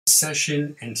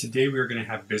session, and today we're going to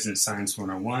have Business Science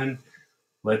 101.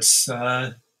 Let's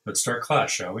start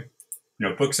class, shall we?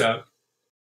 Notebooks out.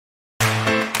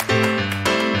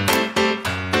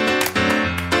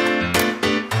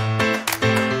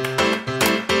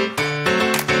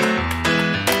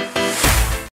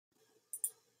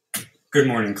 Good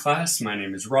morning, class. My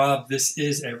name is Rob. This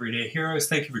is Everyday Heroes.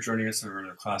 Thank you for joining us on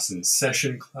another class in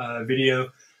session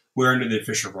video. We're under the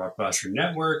official Rob Classroom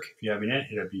Network. If you haven't yet,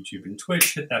 hit up YouTube and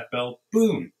Twitch, hit that bell,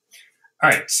 boom. All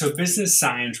right, so business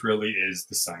science really is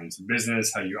the science of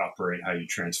business, how you operate, how you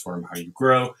transform, how you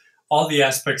grow, all the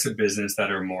aspects of business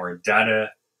that are more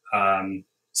data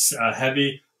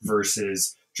heavy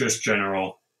versus just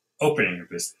general opening a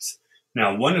business.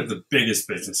 Now, one of the biggest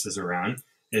businesses around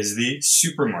is the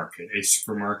supermarket. A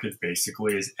supermarket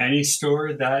basically is any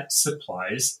store that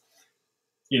supplies,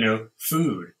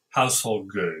 food, household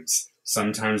goods,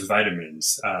 sometimes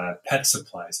vitamins, pet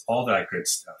supplies, all that good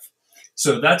stuff.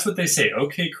 So that's what they say.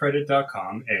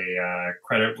 OKCredit.com, a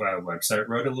credit website,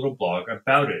 wrote a little blog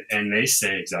about it, and they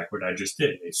say exactly what I just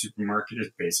did. A supermarket is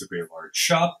basically a large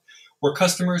shop where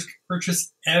customers can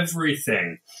purchase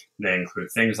everything. They include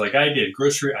things like I did,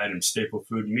 grocery items, staple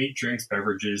food, meat, drinks,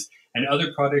 beverages, and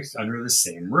other products under the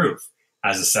same roof.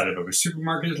 As the setup of a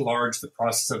supermarket is large, the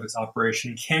process of its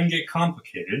operation can get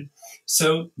complicated.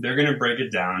 So they're going to break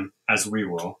it down as we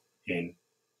will in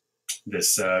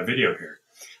this video here.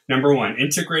 Number one,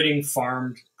 integrating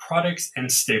farmed products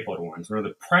and stapled ones. One of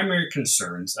the primary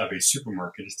concerns of a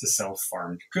supermarket is to sell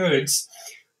farmed goods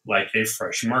like a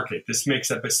fresh market. This makes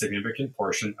up a significant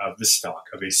portion of the stock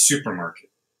of a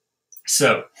supermarket.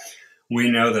 So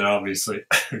we know that obviously,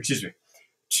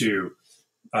 to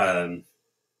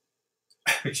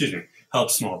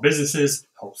help small businesses,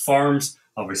 help farms,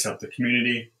 obviously help the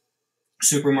community.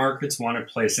 Supermarkets want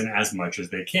to place in as much as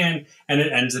they can, and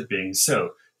it ends up being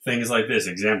so. Things like this,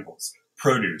 examples: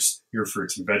 produce, your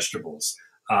fruits and vegetables,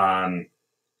 or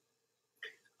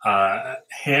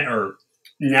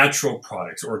natural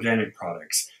products, organic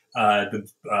products,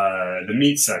 the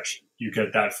meat section. You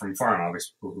get that from farm,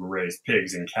 obviously, people who raise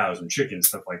pigs and cows and chickens,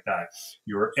 stuff like that.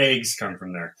 Your eggs come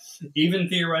from there. Even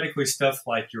theoretically stuff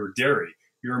like your dairy,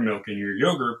 your milk and your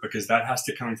yogurt, because that has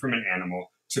to come from an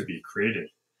animal to be created.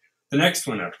 The next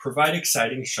one up, provide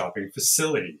exciting shopping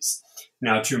facilities.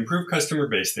 Now, to improve customer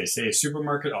base, they say a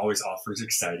supermarket always offers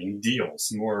exciting deals.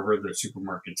 Moreover, the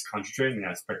supermarkets concentrate on the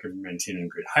aspect of maintaining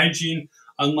good hygiene,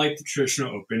 unlike the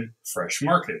traditional open, fresh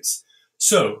markets.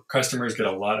 So, customers get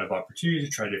a lot of opportunity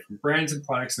to try different brands and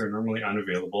products that are normally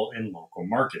unavailable in local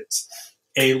markets.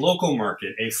 A local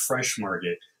market, a fresh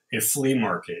market, a flea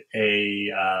market, a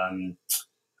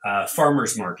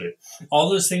farmer's market. All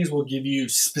those things will give you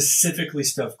specifically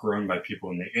stuff grown by people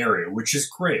in the area, which is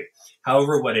great.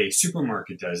 However, what a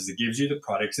supermarket does is it gives you the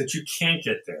products that you can't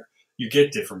get there. You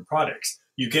get different products.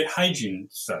 You get hygiene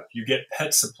stuff. You get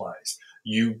pet supplies.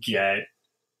 You get,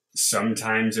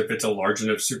 sometimes if it's a large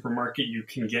enough supermarket, you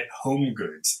can get home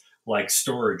goods like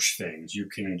storage things. You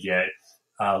can get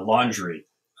laundry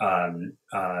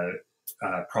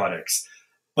products.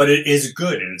 But it is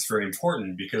good and it's very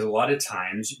important because a lot of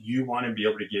times you want to be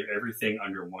able to get everything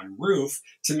under one roof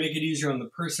to make it easier on the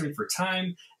person for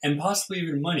time and possibly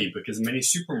even money, because many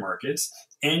supermarkets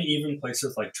and even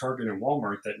places like Target and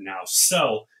Walmart that now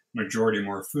sell majority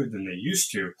more food than they used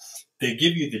to, they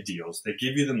give you the deals, they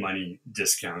give you the money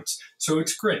discounts. So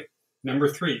it's great. Number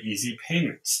three, easy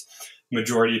payments.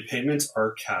 Majority of payments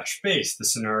are cash-based. The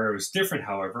scenario is different,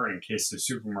 however, in case of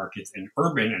supermarkets in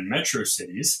urban and metro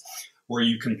cities, where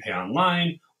you can pay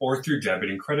online or through debit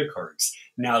and credit cards.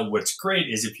 Now, what's great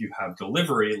is if you have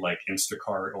delivery like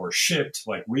Instacart or Shipt,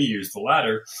 like we use the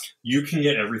latter, you can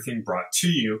get everything brought to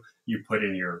you. You put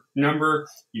in your number,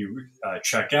 you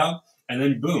check out, and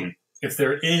then boom. If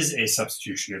there is a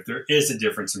substitution, if there is a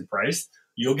difference in price,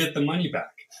 you'll get the money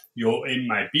back. It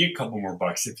might be a couple more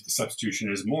bucks if the substitution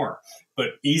is more.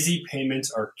 But easy payments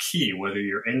are key, whether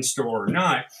you're in store or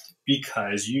not,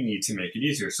 because you need to make it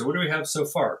easier. So what do we have so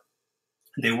far?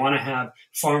 They want to have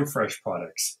farm fresh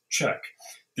products. Check.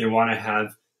 They want to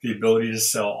have the ability to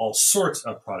sell all sorts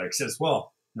of products as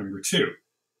well. Number two.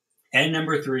 And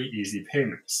number three, easy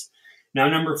payments. Now,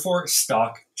 number four,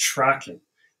 stock tracking.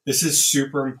 This is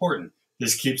super important.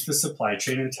 This keeps the supply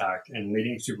chain intact and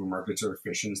leading supermarkets are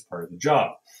efficient as part of the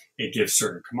job. It gives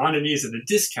certain commodities at a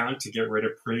discount to get rid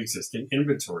of pre-existing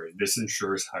inventory. This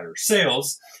ensures higher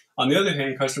sales. On the other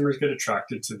hand, customers get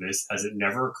attracted to this as it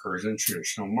never occurs in a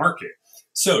traditional market.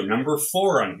 So number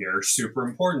four on here, super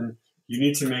important. You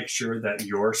need to make sure that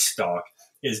your stock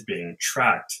is being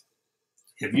tracked.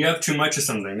 If you have too much of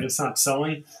something and it's not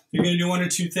selling, you're going to do one of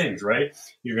two things, right?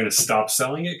 You're going to stop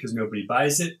selling it because nobody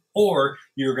buys it, or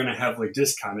you're going to heavily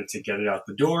discount it to get it out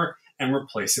the door and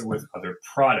replace it with other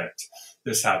product.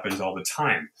 This happens all the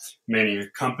time. Many a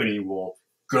company will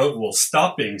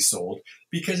stop being sold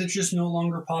because it's just no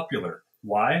longer popular.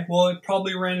 Why? Well, it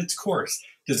probably ran its course.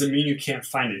 Does it mean you can't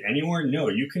find it anywhere? No,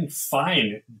 you can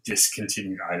find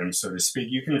discontinued items, so to speak.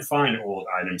 You can find old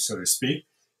items, so to speak.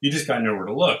 You just got to know where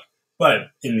to look.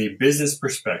 But in the business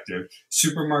perspective,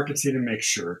 supermarkets need to make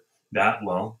sure that,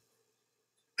 well,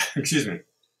 excuse me,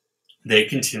 they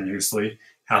continuously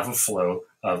have a flow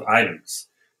of items.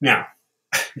 Now,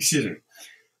 excuse me,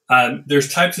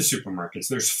 there's types of supermarkets.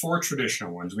 There's 4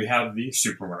 traditional ones. We have the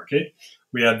supermarket.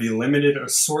 We have the limited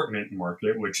assortment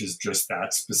market, which is just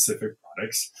that, specific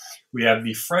products. We have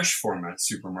the fresh format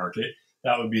supermarket.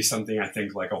 That would be something I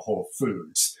think like a Whole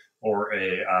Foods or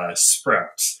a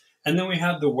Sprouts. And then we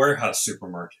have the warehouse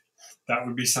supermarket. That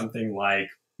would be something like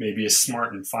maybe a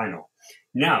Smart and Final.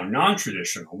 Now,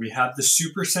 non-traditional, we have the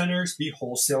supercenters, the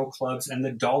wholesale clubs, and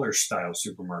the dollar style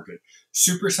supermarket.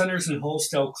 Supercenters and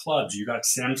wholesale clubs, you got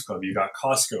Sam's Club, you got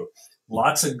Costco,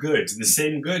 lots of goods, the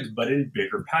same goods, but in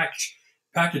bigger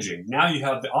packaging. Now you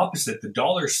have the opposite, the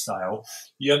dollar style.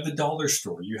 You have the dollar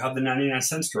store, you have the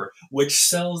 99-cent store, which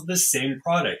sells the same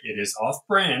product. It is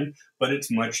off-brand, but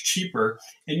it's much cheaper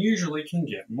and usually can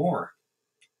get more.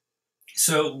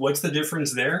 So what's the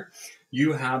difference there?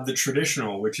 You have the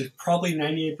traditional, which is probably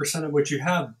 98% of what you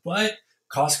have, but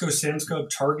Costco, Sam's Club,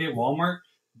 Target, Walmart,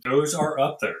 those are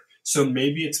up there. So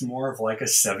maybe it's more of like a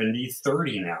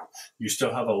 70-30 now. You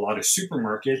still have a lot of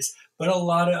supermarkets, but a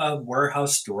lot of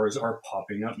warehouse stores are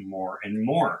popping up more and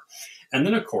more. And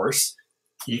then, of course,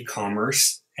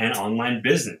 e-commerce and online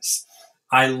business.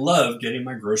 I love getting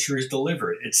my groceries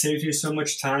delivered. It saves me so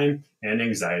much time and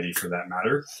anxiety for that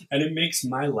matter, and it makes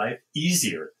my life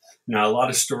easier. Now, a lot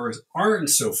of stores aren't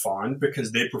so fond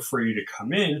because they prefer you to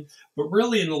come in, but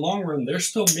really in the long run, they're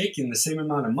still making the same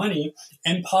amount of money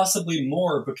and possibly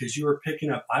more because you are picking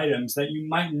up items that you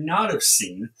might not have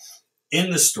seen in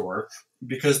the store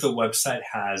because the website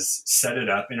has set it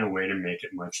up in a way to make it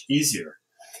much easier.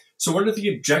 So what are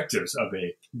the objectives of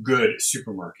a good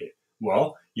supermarket?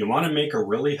 Well, you want to make a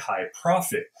really high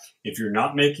profit. If you're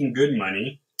not making good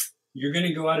money, you're going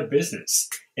to go out of business.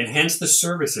 Enhance the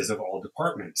services of all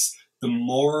departments. The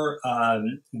more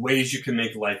ways you can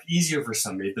make life easier for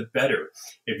somebody, the better.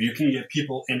 If you can get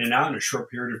people in and out in a short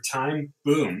period of time,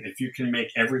 boom. If you can make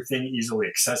everything easily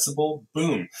accessible,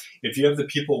 boom. If you have the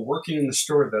people working in the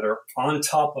store that are on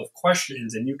top of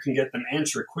questions and you can get them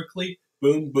answered quickly,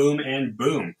 boom, boom, and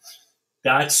boom.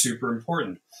 That's super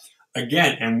important.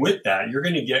 Again, and with that, you're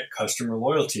going to get customer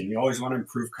loyalty, and you always want to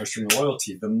improve customer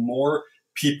loyalty. The more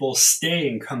people stay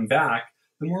and come back,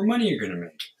 the more money you're going to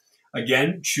make.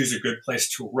 Again, choose a good place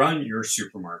to run your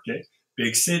supermarket.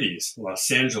 Big cities, Los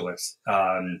Angeles,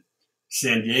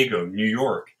 San Diego, New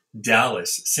York,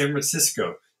 Dallas, San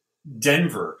Francisco,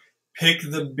 Denver. Pick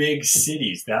the big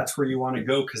cities. That's where you want to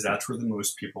go because that's where the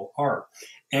most people are.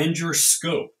 And your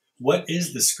scope. What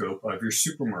is the scope of your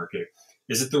supermarket?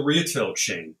 Is it the retail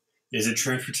chain? Is it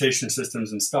transportation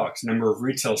systems and stocks, number of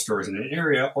retail stores in an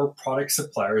area, or product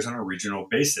suppliers on a regional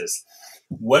basis?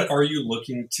 What are you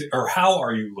looking to, or how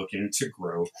are you looking to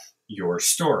grow your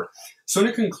store? So in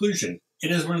a conclusion,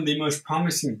 it is one of the most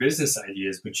promising business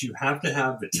ideas, but you have to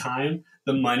have the time,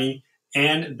 the money,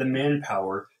 and the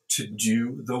manpower to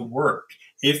do the work.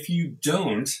 If you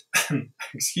don't,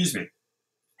 excuse me,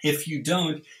 if you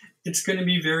don't, it's going to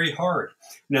be very hard.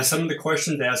 Now, some of the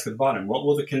questions they ask at the bottom, what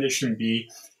will the condition be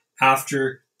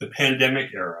after the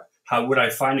pandemic era? How would I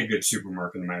find a good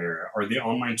supermarket in my area? Are the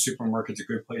online supermarkets a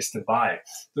good place to buy?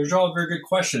 Those are all very good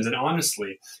questions. And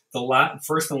honestly, the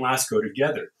first and last go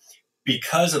together.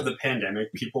 Because of the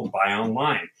pandemic, people buy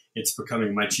online. It's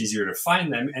becoming much easier to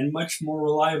find them and much more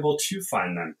reliable to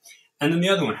find them. And then the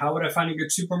other one, how would I find a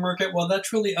good supermarket? Well,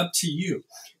 that's really up to you.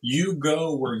 You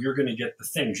go where you're going to get the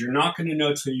things. You're not going to know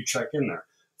until you check in there.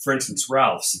 For instance,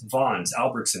 Ralph's, Vons,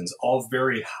 Albertsons, all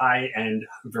very high-end,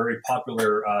 very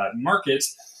popular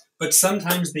markets, but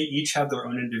sometimes they each have their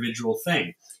own individual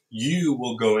thing. You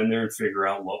will go in there and figure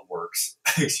out what works,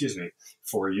 excuse me,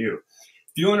 for you.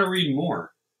 If you want to read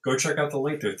more, go check out the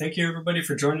link there. Thank you, everybody,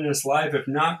 for joining us live. If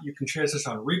not, you can share this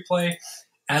on replay.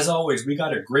 As always, we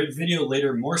got a great video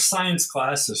later, more science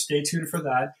class, so stay tuned for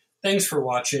that. Thanks for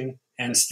watching, and stay